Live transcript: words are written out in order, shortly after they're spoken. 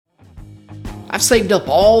I've saved up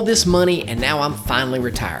all this money and now I'm finally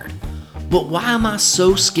retired. But why am I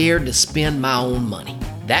so scared to spend my own money?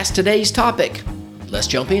 That's today's topic. Let's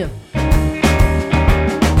jump in.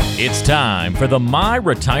 It's time for the My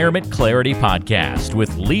Retirement Clarity Podcast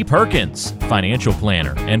with Lee Perkins, financial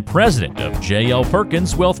planner and president of J.L.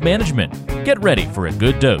 Perkins Wealth Management. Get ready for a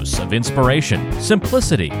good dose of inspiration,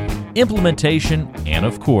 simplicity, implementation, and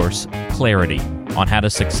of course, clarity on how to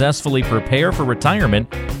successfully prepare for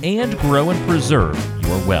retirement and grow and preserve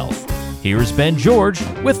your wealth. Here's Ben George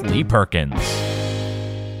with Lee Perkins.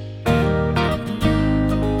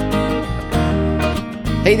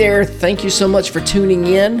 Hey there, thank you so much for tuning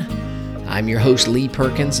in. I'm your host, Lee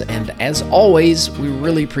Perkins, and as always, we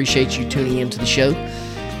really appreciate you tuning into the show.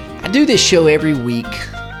 I do this show every week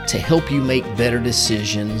to help you make better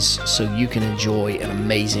decisions so you can enjoy an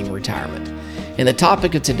amazing retirement. And the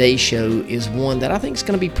topic of today's show is one that I think is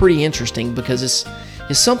going to be pretty interesting because it's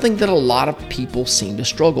something that a lot of people seem to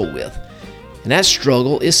struggle with. And that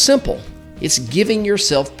struggle is simple. It's giving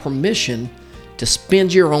yourself permission to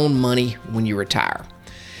spend your own money when you retire.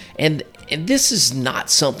 And this is not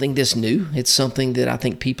something that's new. It's something that I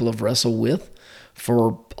think people have wrestled with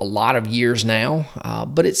for a lot of years now.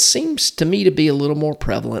 But it seems to me to be a little more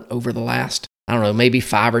prevalent over the last, maybe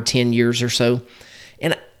 5 or 10 years or so.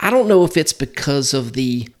 And I don't know if it's because of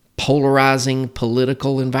the polarizing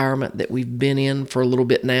political environment that we've been in for a little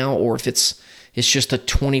bit now, or if it's just a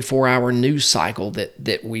 24-hour news cycle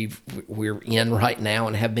that we're in right now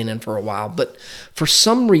and have been in for a while. But for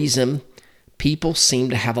some reason, people seem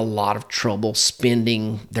to have a lot of trouble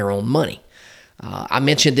spending their own money. I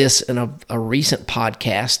mentioned this in a recent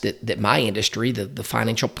podcast that my industry, the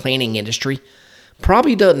financial planning industry,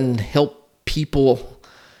 probably doesn't help people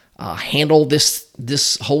handle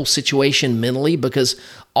this whole situation mentally, because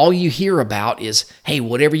all you hear about is, hey,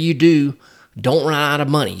 whatever you do, don't run out of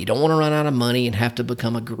money. You don't want to run out of money and have to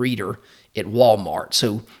become a greeter at Walmart.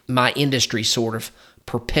 So my industry sort of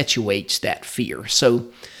perpetuates that fear.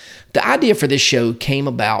 So the idea for this show came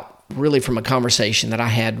about really from a conversation that I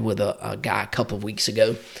had with a guy a couple of weeks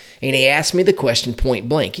ago. And he asked me the question point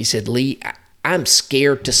blank. He said, Lee, I'm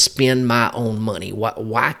scared to spend my own money.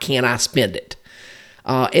 Why can't I spend it?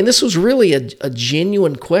 And this was really a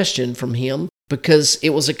genuine question from him, because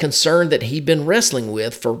it was a concern that he'd been wrestling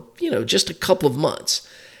with for, just a couple of months.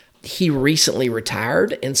 He recently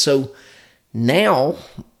retired, and so now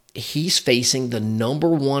he's facing the number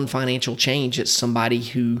one financial change that somebody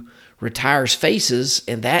who retires faces,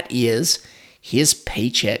 and that is his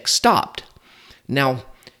paycheck stopped. Now,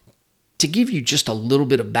 to give you just a little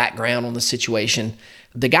bit of background on the situation,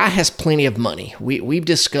 the guy has plenty of money. We've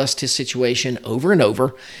discussed his situation over and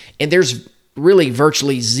over, and there's really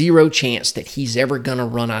virtually zero chance that he's ever going to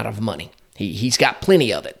run out of money. He's got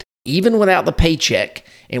plenty of it. Even without the paycheck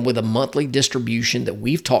and with a monthly distribution that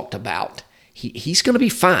we've talked about, he's going to be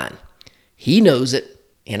fine. He knows it,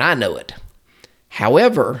 and I know it.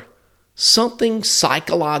 However, something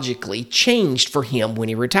psychologically changed for him when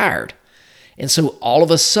he retired. And so all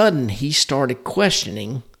of a sudden, he started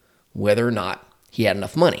questioning whether or not he had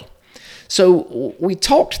enough money. So we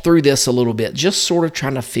talked through this a little bit, just sort of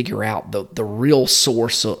trying to figure out the real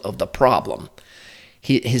source of the problem.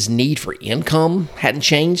 His need for income hadn't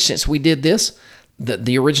changed since we did this.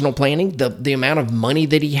 The original planning, the amount of money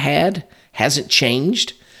that he had hasn't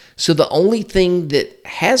changed. So the only thing that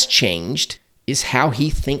has changed is how he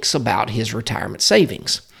thinks about his retirement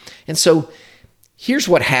savings. And so here's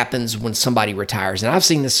what happens when somebody retires, and I've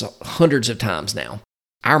seen this hundreds of times now.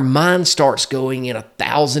 Our mind starts going in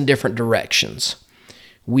 1,000 different directions.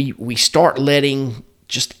 We start letting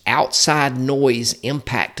just outside noise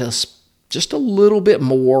impact us just a little bit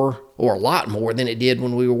more, or a lot more than it did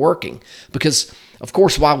when we were working. Because, of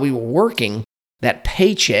course, while we were working, that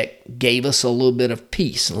paycheck gave us a little bit of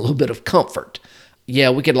peace and a little bit of comfort.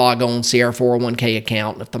 Yeah, we could log on, see our 401k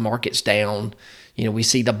account, and if the market's down, we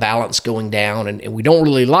see the balance going down, and we don't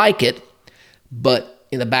really like it, but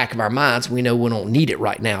in the back of our minds, we know we don't need it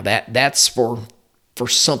right now. That's for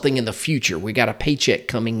something in the future. We got a paycheck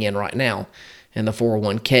coming in right now, and the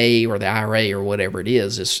 401k or the IRA or whatever it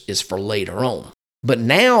is for later on. But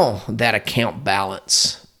now that account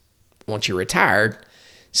balance, once you're retired,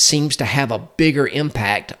 seems to have a bigger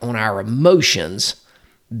impact on our emotions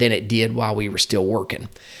than it did while we were still working.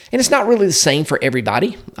 And it's not really the same for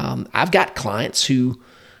everybody. I've got clients who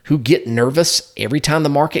get nervous every time the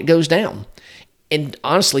market goes down. And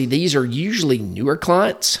honestly, these are usually newer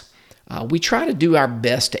clients. We try to do our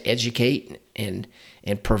best to educate and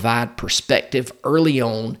provide perspective early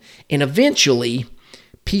on, and eventually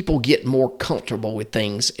people get more comfortable with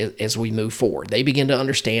things as we move forward. They begin to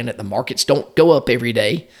understand that the markets don't go up every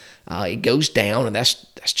day. It goes down, and that's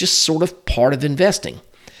just sort of part of investing.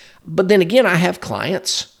 But then again, I have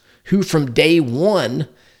clients who from day one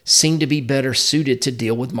seem to be better suited to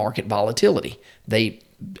deal with market volatility. They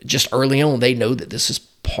just early on, they know that this is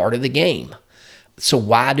part of the game. So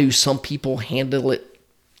why do some people handle it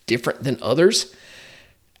different than others?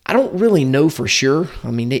 I don't really know for sure.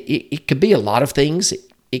 I mean, it could be a lot of things.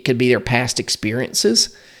 It could be their past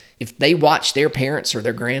experiences. If they watch their parents or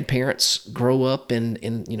their grandparents grow up in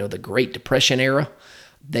the Great Depression era,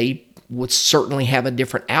 they would certainly have a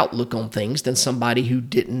different outlook on things than somebody who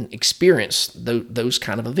didn't experience those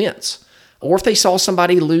kind of events. Or if they saw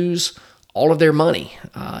somebody lose all of their money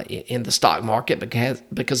in the stock market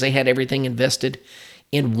because they had everything invested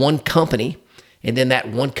in one company, and then that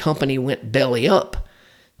one company went belly up,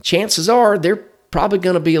 chances are they're probably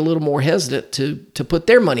going to be a little more hesitant to put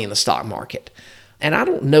their money in the stock market. And I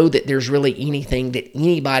don't know that there's really anything that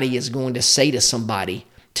anybody is going to say to somebody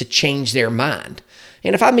to change their mind.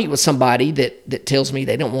 And if I meet with somebody that tells me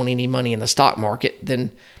they don't want any money in the stock market,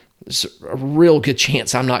 then there's a real good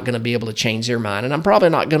chance I'm not going to be able to change their mind. And I'm probably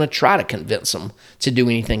not going to try to convince them to do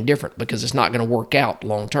anything different because it's not going to work out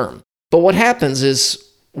long term. But what happens is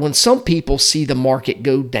when some people see the market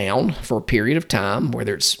go down for a period of time,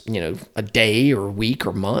 whether it's, a day or a week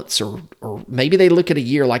or months, or maybe they look at a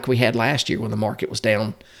year like we had last year when the market was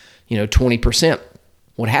down, 20%.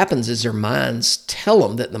 What happens is their minds tell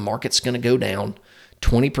them that the market's going to go down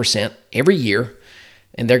 20% every year,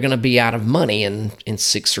 and they're going to be out of money in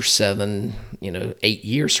 6 or 7, 8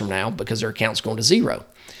 years from now because their account's going to zero.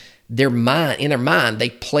 In their mind, they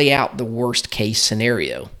play out the worst case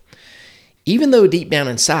scenario. Even though deep down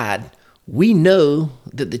inside, we know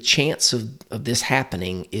that the chance of this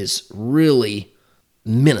happening is really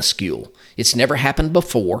minuscule. It's never happened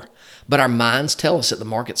before, but our minds tell us that the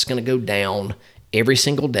market's going to go down every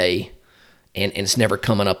single day, and it's never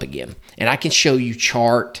coming up again. And I can show you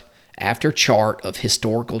chart after chart of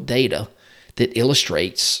historical data that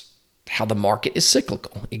illustrates how the market is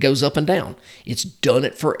cyclical. It goes up and down. It's done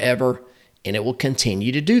it forever, and it will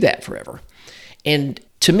continue to do that forever. And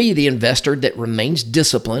to me, the investor that remains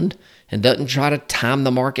disciplined and doesn't try to time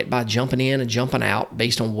the market by jumping in and jumping out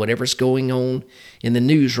based on whatever's going on in the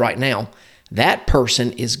news right now, that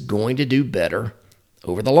person is going to do better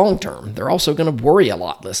over the long term. They're also going to worry a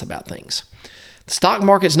lot less about things. The stock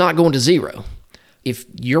market's not going to zero. If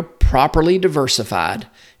you're properly diversified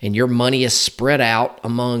and your money is spread out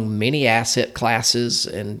among many asset classes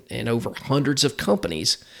and over hundreds of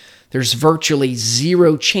companies, there's virtually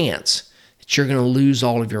zero chance that you're going to lose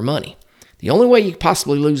all of your money. The only way you could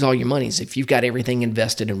possibly lose all your money is if you've got everything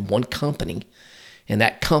invested in one company and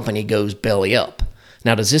that company goes belly up.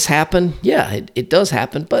 Now, does this happen? Yeah, it does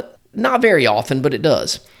happen, but not very often, but it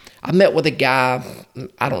does. I met with a guy,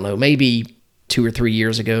 I don't know, maybe 2 or 3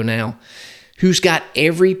 years ago now, who's got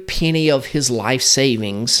every penny of his life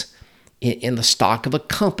savings in the stock of a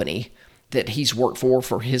company that he's worked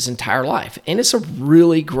for his entire life. And it's a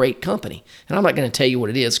really great company. And I'm not going to tell you what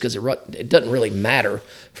it is because it doesn't really matter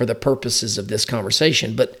for the purposes of this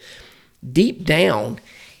conversation. But deep down,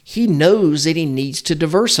 he knows that he needs to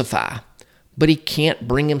diversify, but he can't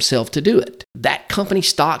bring himself to do it. That company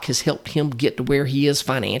stock has helped him get to where he is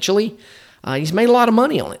financially. He's made a lot of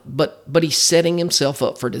money on it, but he's setting himself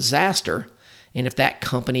up for disaster. And if that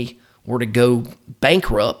company were to go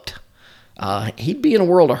bankrupt, he'd be in a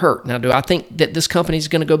world of hurt. Now, do I think that this company is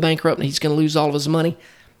going to go bankrupt and he's going to lose all of his money?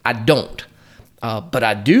 I don't. But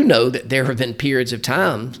I do know that there have been periods of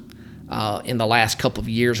time in the last couple of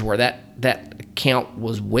years where that account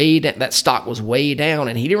was that stock was way down,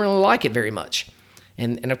 and he didn't really like it very much.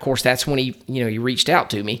 And of course, that's when he reached out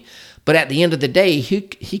to me. But at the end of the day,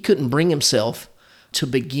 he couldn't bring himself to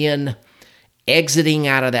begin exiting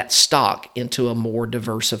out of that stock into a more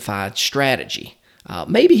diversified strategy.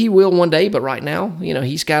 Maybe he will one day, but right now,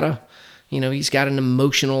 he's got an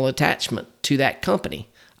emotional attachment to that company.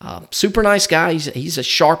 Super nice guy. He's as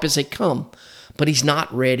sharp as they come, but he's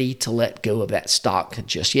not ready to let go of that stock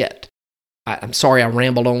just yet. I'm sorry I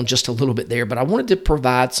rambled on just a little bit there, but I wanted to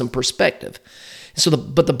provide some perspective.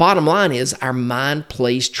 But the bottom line is our mind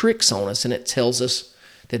plays tricks on us, and it tells us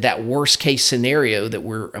that worst case scenario that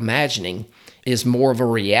we're imagining is more of a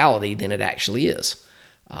reality than it actually is.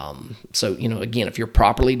 Again, if you're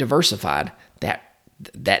properly diversified,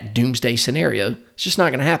 that doomsday scenario is just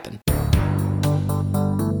not going to happen.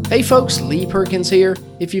 Hey folks, Lee Perkins here.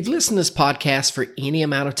 If you've listened to this podcast for any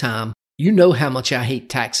amount of time, you know how much I hate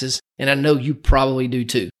taxes, and I know you probably do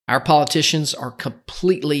too. Our politicians are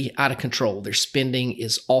completely out of control. Their spending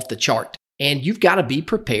is off the chart, and you've got to be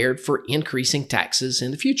prepared for increasing taxes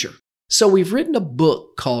in the future. So we've written a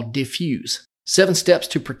book called Diffuse. 7 Steps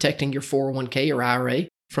to Protecting Your 401k or IRA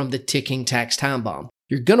from the Ticking Tax Time Bomb.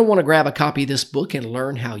 You're going to want to grab a copy of this book and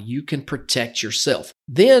learn how you can protect yourself.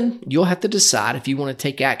 Then you'll have to decide if you want to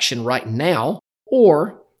take action right now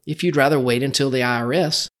or if you'd rather wait until the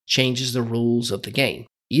IRS changes the rules of the game.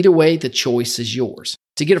 Either way, the choice is yours.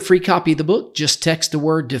 To get a free copy of the book, just text the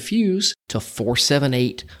word DEFUSE to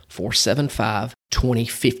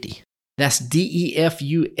 478-475-2050. That's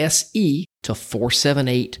DEFUSE to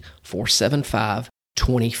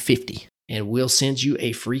 478-475-2050. And we'll send you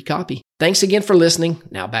a free copy. Thanks again for listening.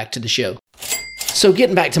 Now back to the show. So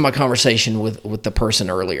getting back to my conversation with the person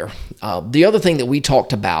earlier, the other thing that we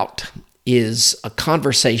talked about is a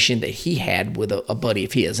conversation that he had with a buddy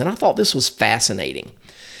of his. And I thought this was fascinating.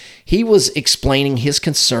 He was explaining his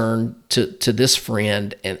concern to this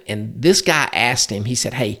friend, and this guy asked him, he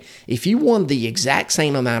said, hey, if you won the exact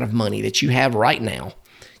same amount of money that you have right now,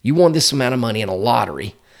 you won this amount of money in a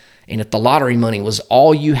lottery, and if the lottery money was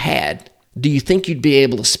all you had, do you think you'd be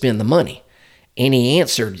able to spend the money? And he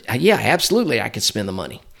answered, yeah, absolutely, I could spend the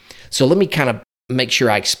money. So let me kind of make sure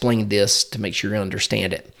I explain this to make sure you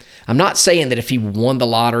understand it. I'm not saying that if he won the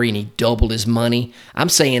lottery and he doubled his money, I'm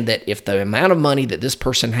saying that if the amount of money that this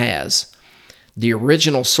person has, the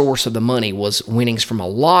original source of the money was winnings from a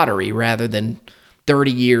lottery rather than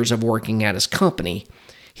 30 years of working at his company,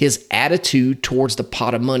 his attitude towards the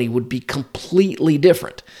pot of money would be completely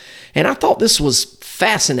different. And I thought this was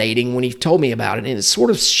fascinating when he told me about it, and it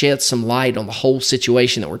sort of shed some light on the whole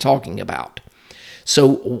situation that we're talking about.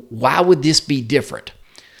 So why would this be different?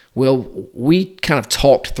 Well, we kind of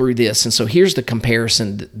talked through this, and so here's the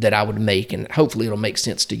comparison that I would make, and hopefully it'll make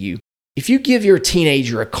sense to you. If you give your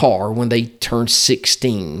teenager a car when they turn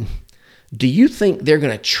 16, do you think they're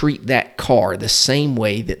going to treat that car the same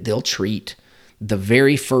way that they'll treat the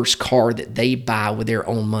very first car that they buy with their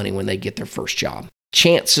own money when they get their first job?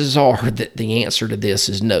 Chances are that the answer to this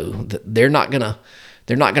is no. That they're not going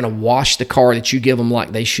to wash the car that you give them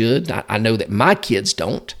like they should. I know that my kids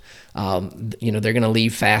don't. They're going to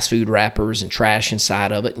leave fast food wrappers and trash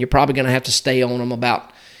inside of it, and you're probably going to have to stay on them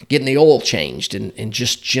about getting the oil changed and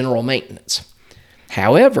just general maintenance.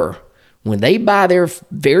 However, when they buy their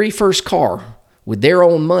very first car with their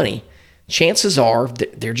own money, chances are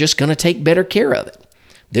that they're just going to take better care of it.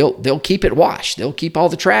 They'll keep it washed. They'll keep all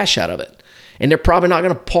the trash out of it. And they're probably not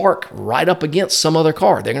going to park right up against some other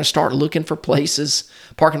car. They're going to start looking for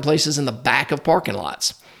parking places in the back of parking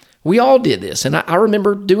lots. We all did this, and I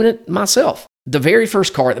remember doing it myself. The very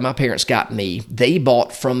first car that my parents got me, they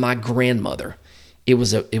bought from my grandmother. It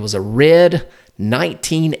was a red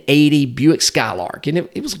 1980 Buick Skylark, and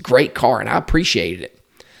it was a great car, and I appreciated it.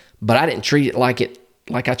 But I didn't treat it like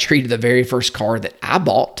I treated the very first car that I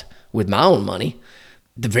bought with my own money.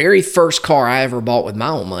 The very first car I ever bought with my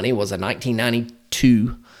own money was a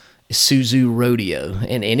 1992 Isuzu Rodeo,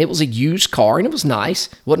 and it was a used car, and it was nice.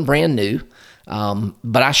 It wasn't brand new.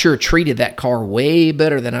 But I sure treated that car way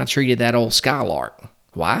better than I treated that old Skylark.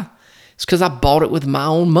 Why? It's because I bought it with my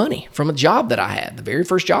own money from a job that I had, the very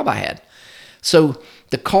first job I had. So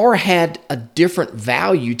the car had a different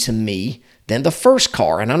value to me than the first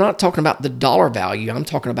car. And I'm not talking about the dollar value. I'm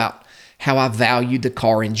talking about how I valued the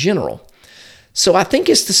car in general. So I think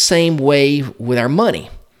it's the same way with our money.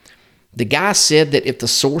 The guy said that if the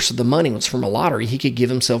source of the money was from a lottery, he could give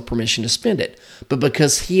himself permission to spend it. But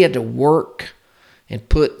because he had to work and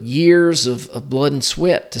put years of blood and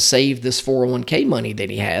sweat to save this 401k money that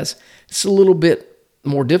he has, it's a little bit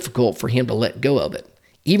more difficult for him to let go of it.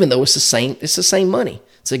 Even though it's the same money.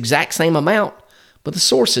 It's the exact same amount, but the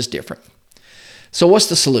source is different. So what's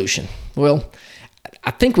the solution? Well,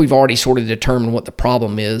 I think we've already sort of determined what the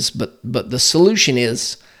problem is, but the solution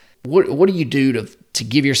is, what do you do to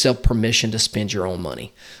give yourself permission to spend your own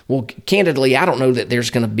money? Well, candidly, I don't know that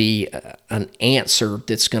there's going to be an answer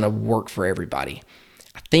that's going to work for everybody.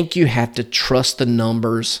 I think you have to trust the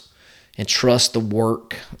numbers and trust the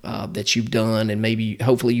work that you've done, and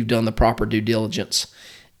hopefully you've done the proper due diligence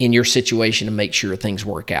in your situation to make sure things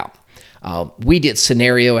work out. We did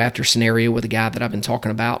scenario after scenario with the guy that I've been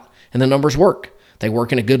talking about, and the numbers work. They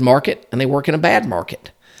work in a good market, and they work in a bad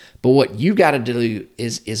market. But what you got to do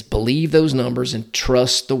is believe those numbers and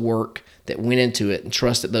trust the work that went into it, and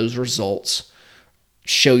trust that those results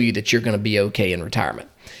show you that you're going to be okay in retirement.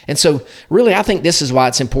 And so really, I think this is why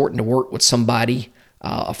it's important to work with somebody,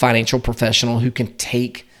 a financial professional who can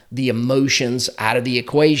take the emotions out of the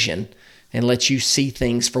equation and let you see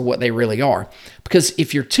things for what they really are. Because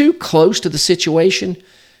if you're too close to the situation,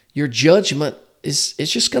 your judgment is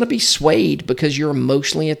just going to be swayed because you're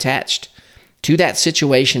emotionally attached to that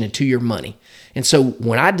situation and to your money. And so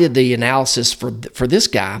when I did the analysis for this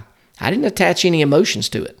guy, I didn't attach any emotions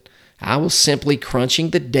to it. I was simply crunching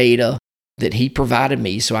the data that he provided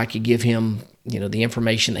me so I could give him, the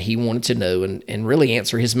information that he wanted to know and really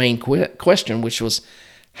answer his main question, which was,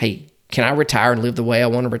 hey, can I retire and live the way I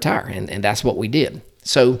want to retire? And that's what we did.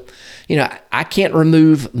 So, I can't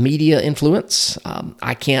remove media influence.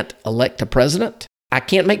 I can't elect a president. I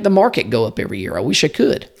can't make the market go up every year. I wish I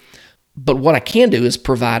could. But what I can do is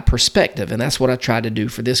provide perspective, and that's what I tried to do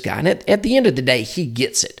for this guy. And at the end of the day, he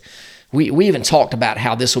gets it. We even talked about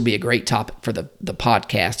how this will be a great topic for the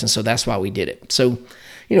podcast, and so that's why we did it. So,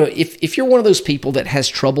 if you're one of those people that has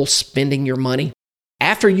trouble spending your money,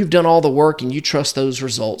 after you've done all the work and you trust those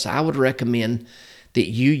results, I would recommend that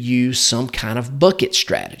you use some kind of bucket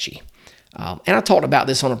strategy. And I talked about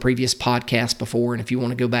this on a previous podcast before, and if you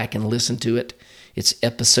want to go back and listen to it, it's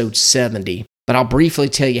episode 70. But I'll briefly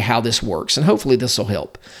tell you how this works, and hopefully this will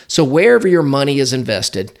help. So wherever your money is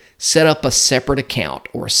invested, set up a separate account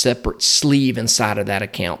or a separate sleeve inside of that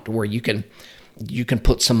account where you can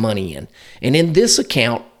put some money in. And in this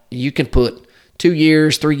account, you can put 2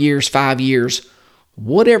 years, 3 years, 5 years,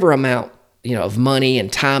 whatever amount of money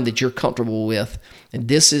and time that you're comfortable with. And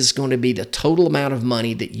this is going to be the total amount of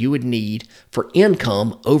money that you would need for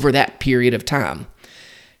income over that period of time.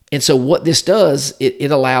 And so what this does,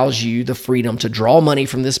 it allows you the freedom to draw money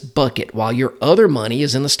from this bucket while your other money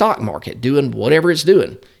is in the stock market doing whatever it's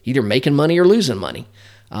doing, either making money or losing money,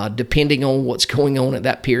 depending on what's going on at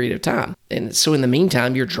that period of time. And so in the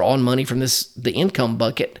meantime, you're drawing money from the income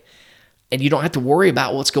bucket, and you don't have to worry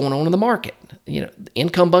about what's going on in the market. The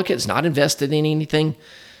income bucket is not invested in anything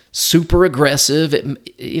super aggressive.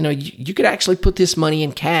 You could actually put this money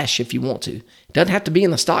in cash if you want to. It doesn't have to be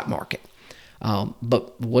in the stock market.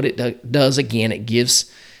 But what it does, again, it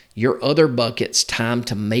gives your other buckets time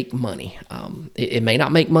to make money. It may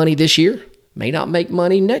not make money this year, may not make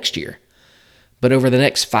money next year, but over the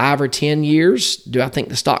next 5 or 10 years, do I think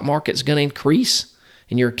the stock market's going to increase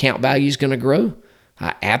and your account value is going to grow?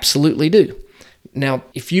 I absolutely do. Now,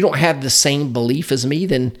 if you don't have the same belief as me,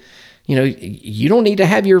 then you don't need to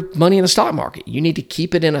have your money in the stock market. You need to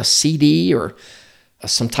keep it in a CD or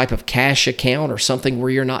some type of cash account or something where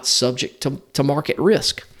you're not subject to market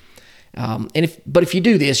risk. But if you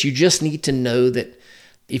do this, you just need to know that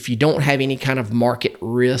if you don't have any kind of market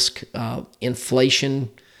risk, inflation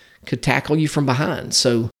could tackle you from behind.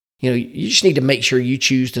 So, you just need to make sure you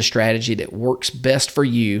choose the strategy that works best for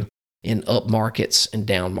you in up markets and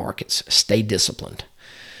down markets. Stay disciplined.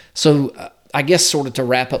 So I guess sort of to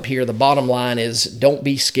wrap up here, the bottom line is don't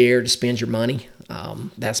be scared to spend your money.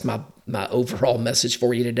 That's my overall message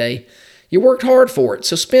for you today. You worked hard for it,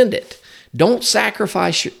 so spend it. Don't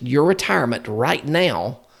sacrifice your retirement right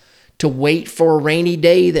now to wait for a rainy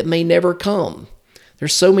day that may never come.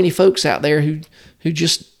 There's so many folks out there who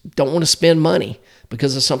just don't want to spend money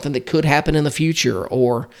because of something that could happen in the future,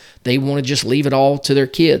 or they want to just leave it all to their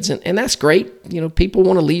kids. And that's great. People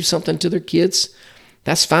want to leave something to their kids.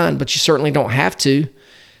 That's fine, but you certainly don't have to.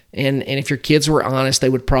 And if your kids were honest, they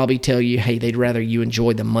would probably tell you, hey, they'd rather you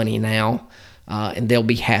enjoy the money now, and they'll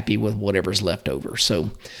be happy with whatever's left over.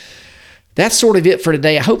 So that's sort of it for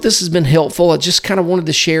today. I hope this has been helpful. I just kind of wanted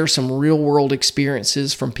to share some real-world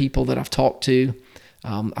experiences from people that I've talked to.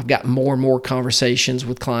 I've got more and more conversations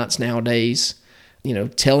with clients nowadays,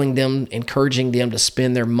 telling them, encouraging them to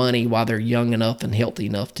spend their money while they're young enough and healthy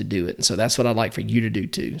enough to do it. And so that's what I'd like for you to do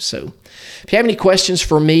too. So if you have any questions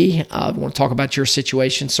for me, want to talk about your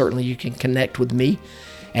situation, certainly you can connect with me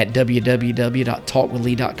at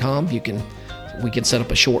www.talkwithlee.com. We can set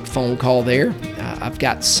up a short phone call there. I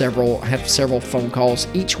have several phone calls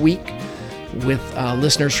each week with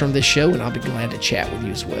listeners from this show, and I'll be glad to chat with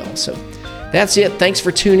you as well. So that's it. Thanks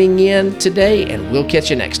for tuning in today, and we'll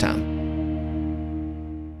catch you next time.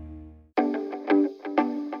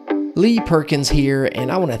 Lee Perkins here,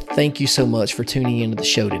 and I want to thank you so much for tuning into the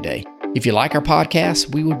show today. If you like our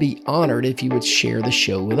podcast, we would be honored if you would share the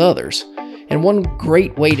show with others. And one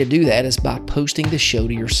great way to do that is by posting the show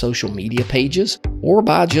to your social media pages or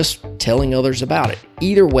by just telling others about it.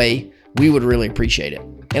 Either way, we would really appreciate it.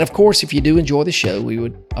 And of course, if you do enjoy the show, we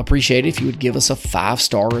would appreciate it if you would give us a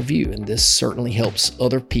 5-star review. And this certainly helps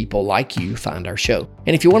other people like you find our show.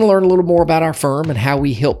 And if you want to learn a little more about our firm and how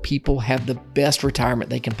we help people have the best retirement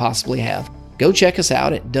they can possibly have, go check us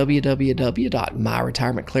out at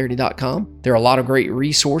www.myretirementclarity.com. There are a lot of great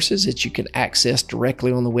resources that you can access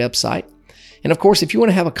directly on the website. And of course, if you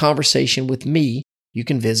want to have a conversation with me, you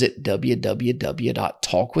can visit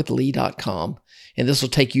www.talkwithlee.com, and this will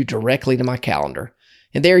take you directly to my calendar.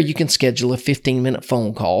 And there you can schedule a 15-minute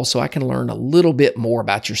phone call so I can learn a little bit more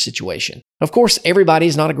about your situation. Of course, everybody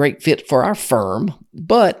is not a great fit for our firm,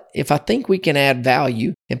 but if I think we can add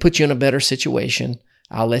value and put you in a better situation,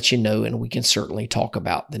 I'll let you know, and we can certainly talk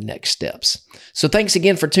about the next steps. So thanks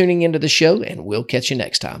again for tuning into the show, and we'll catch you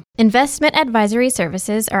next time. Investment advisory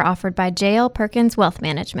services are offered by J.L. Perkins Wealth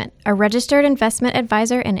Management, a registered investment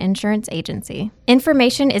advisor and insurance agency.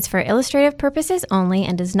 Information is for illustrative purposes only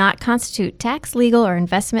and does not constitute tax, legal, or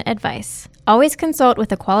investment advice. Always consult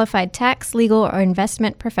with a qualified tax, legal, or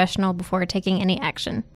investment professional before taking any action.